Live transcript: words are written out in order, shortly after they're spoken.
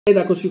Ed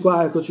eccoci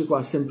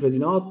qua, sempre di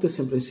notte,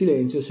 sempre in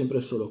silenzio, sempre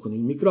solo con il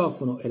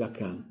microfono e la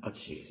cam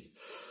accesi.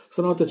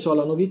 Stanotte ho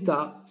la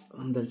novità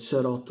del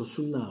cerotto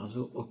sul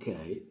naso,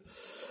 ok.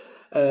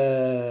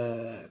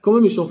 Come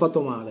mi sono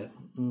fatto male?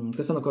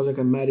 Questa è una cosa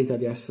che merita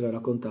di essere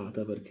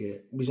raccontata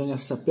perché bisogna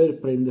saper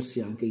prendersi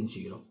anche in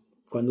giro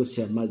quando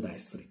si è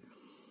maldestri.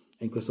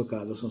 E in questo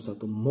caso sono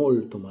stato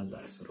molto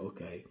maldestro,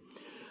 ok.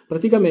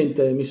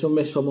 Praticamente mi sono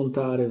messo a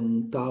montare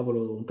un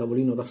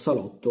tavolino da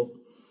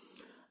salotto,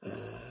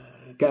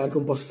 che è anche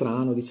un po'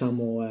 strano,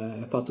 diciamo,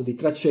 è fatto di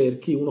 3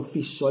 cerchi, uno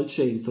fisso al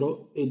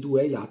centro e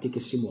 2 ai lati che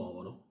si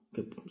muovono,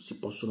 che si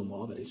possono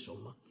muovere,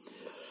 insomma.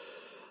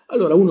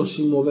 Allora, uno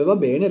si muoveva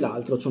bene,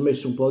 l'altro ci ho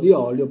messo un po' di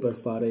olio per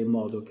fare in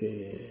modo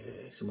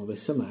che si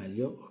muovesse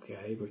meglio,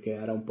 ok, perché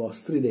era un po'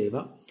 strideva.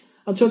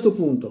 A un certo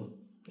punto,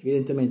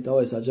 evidentemente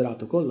ho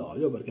esagerato con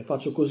l'olio, perché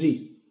faccio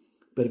così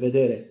per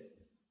vedere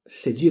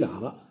se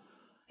girava.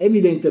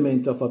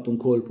 Evidentemente ho fatto un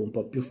colpo un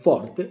po' più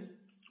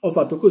forte, ho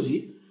fatto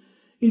così,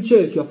 il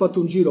cerchio ha fatto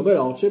un giro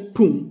veloce,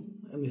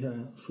 pum, e mi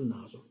è sul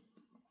naso.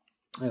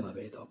 E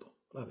vabbè, dopo,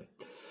 vabbè.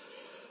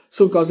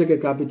 Sono cose che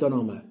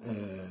capitano a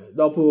me.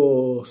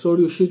 Dopo sono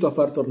riuscito a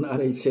far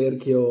tornare il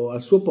cerchio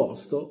al suo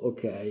posto,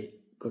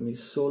 ok, con il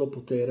solo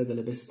potere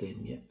delle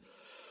bestemmie.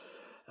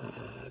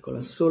 Con la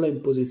sola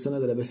imposizione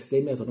delle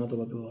bestemmie è tornato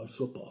proprio al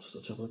suo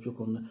posto, cioè proprio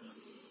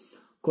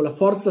con la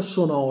forza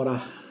sonora.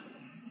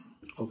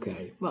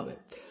 Ok,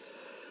 vabbè.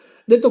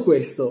 Detto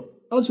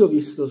questo, oggi ho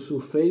visto su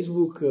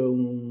Facebook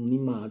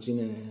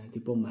un'immagine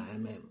tipo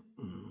meme,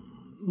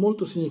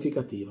 molto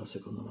significativa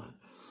secondo me.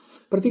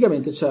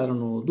 Praticamente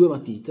c'erano 2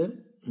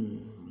 matite,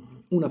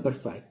 una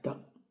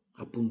perfetta,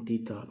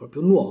 appuntita,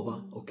 proprio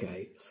nuova,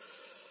 ok?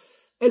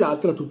 E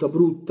l'altra tutta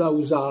brutta,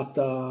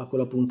 usata, con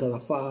la punta da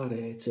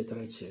fare,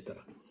 eccetera,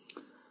 eccetera.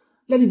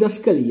 La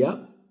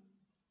didascalia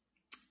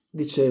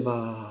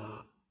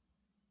diceva: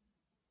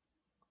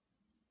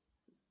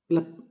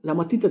 la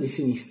matita di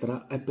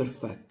sinistra è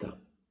perfetta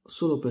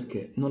solo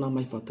perché non ha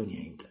mai fatto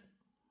niente.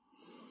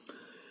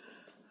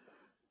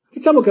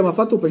 Diciamo che mi ha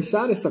fatto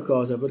pensare sta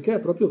cosa perché è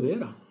proprio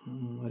vera,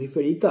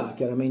 riferita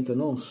chiaramente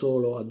non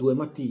solo a 2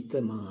 matite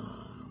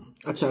ma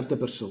a certe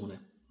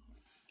persone.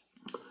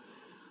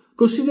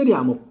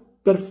 Consideriamo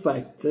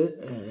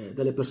perfette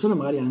delle persone,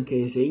 magari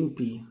anche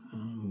esempi,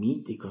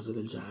 miti, cose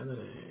del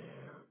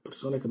genere,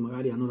 persone che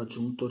magari hanno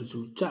raggiunto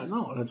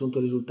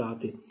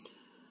risultati,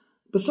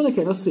 persone che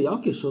ai nostri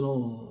occhi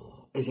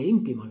sono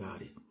esempi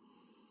magari.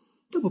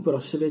 Dopo però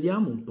se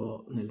vediamo un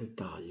po' nel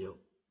dettaglio,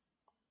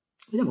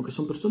 vediamo che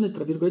sono persone,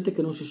 tra virgolette,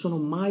 che non si sono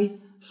mai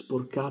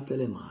sporcate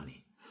le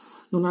mani,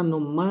 non hanno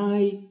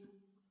mai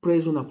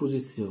preso una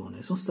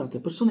posizione, sono state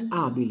persone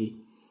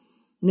abili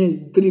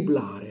nel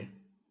dribblare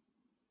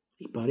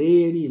i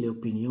pareri, le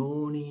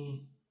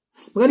opinioni.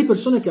 Magari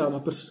persone che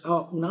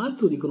a un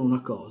altro dicono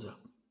una cosa,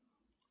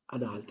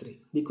 ad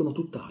altri dicono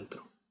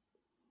tutt'altro.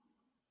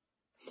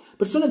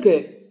 Persone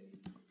che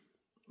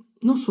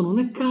non sono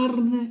né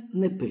carne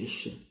né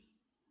pesce,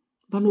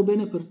 vanno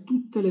bene per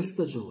tutte le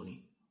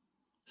stagioni,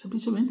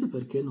 semplicemente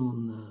perché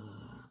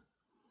non,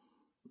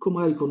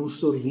 magari con un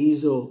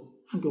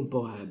sorriso anche un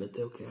po'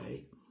 ebete,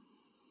 ok?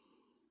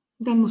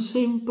 Danno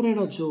sempre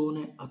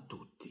ragione a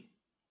tutti,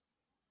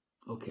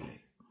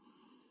 ok?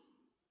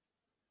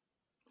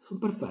 Sono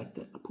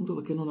perfette, appunto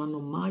perché non hanno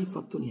mai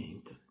fatto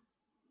niente.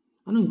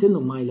 Ma non intendo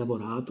mai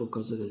lavorato o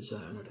cose del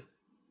genere.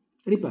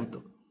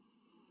 Ripeto,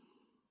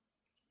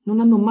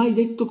 non hanno mai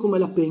detto come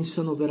la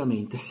pensano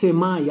veramente, se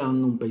mai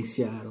hanno un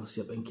pensiero,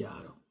 sia ben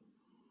chiaro.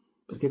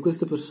 Perché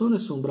queste persone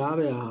sono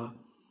brave a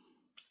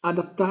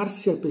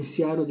adattarsi al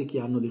pensiero di chi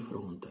hanno di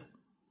fronte.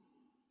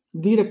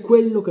 Dire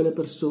quello che le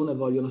persone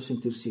vogliono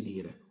sentirsi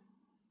dire.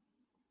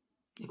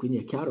 E quindi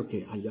è chiaro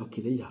che agli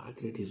occhi degli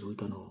altri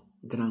risultano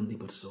grandi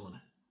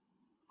persone.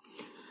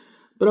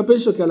 Però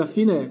penso che alla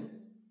fine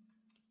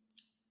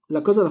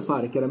la cosa da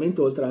fare,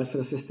 chiaramente, oltre a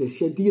essere se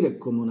stessi, è dire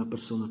come una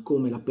persona,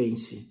 come la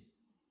pensi.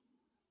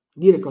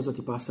 Dire cosa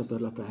ti passa per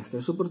la testa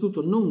e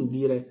soprattutto non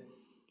dire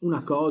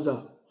una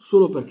cosa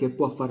solo perché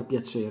può far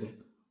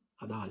piacere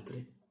ad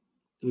altri.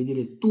 Devi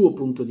dire il tuo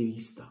punto di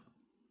vista,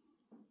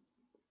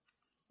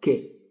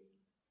 che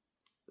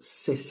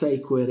se sei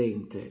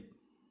coerente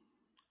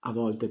a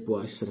volte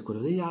può essere quello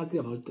degli altri,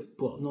 a volte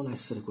può non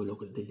essere quello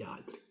degli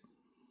altri.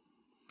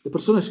 Le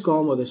persone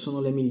scomode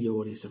sono le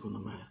migliori, secondo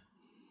me,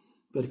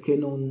 perché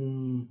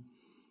non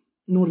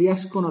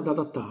riescono ad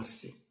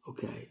adattarsi,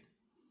 ok?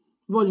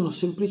 Vogliono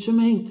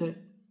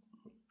semplicemente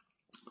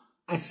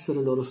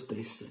essere loro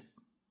stesse,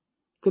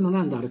 che non è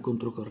andare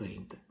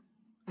controcorrente,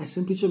 è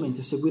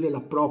semplicemente seguire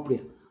la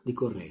propria di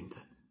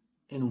corrente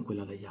e non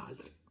quella degli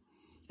altri.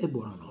 E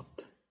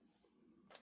buonanotte.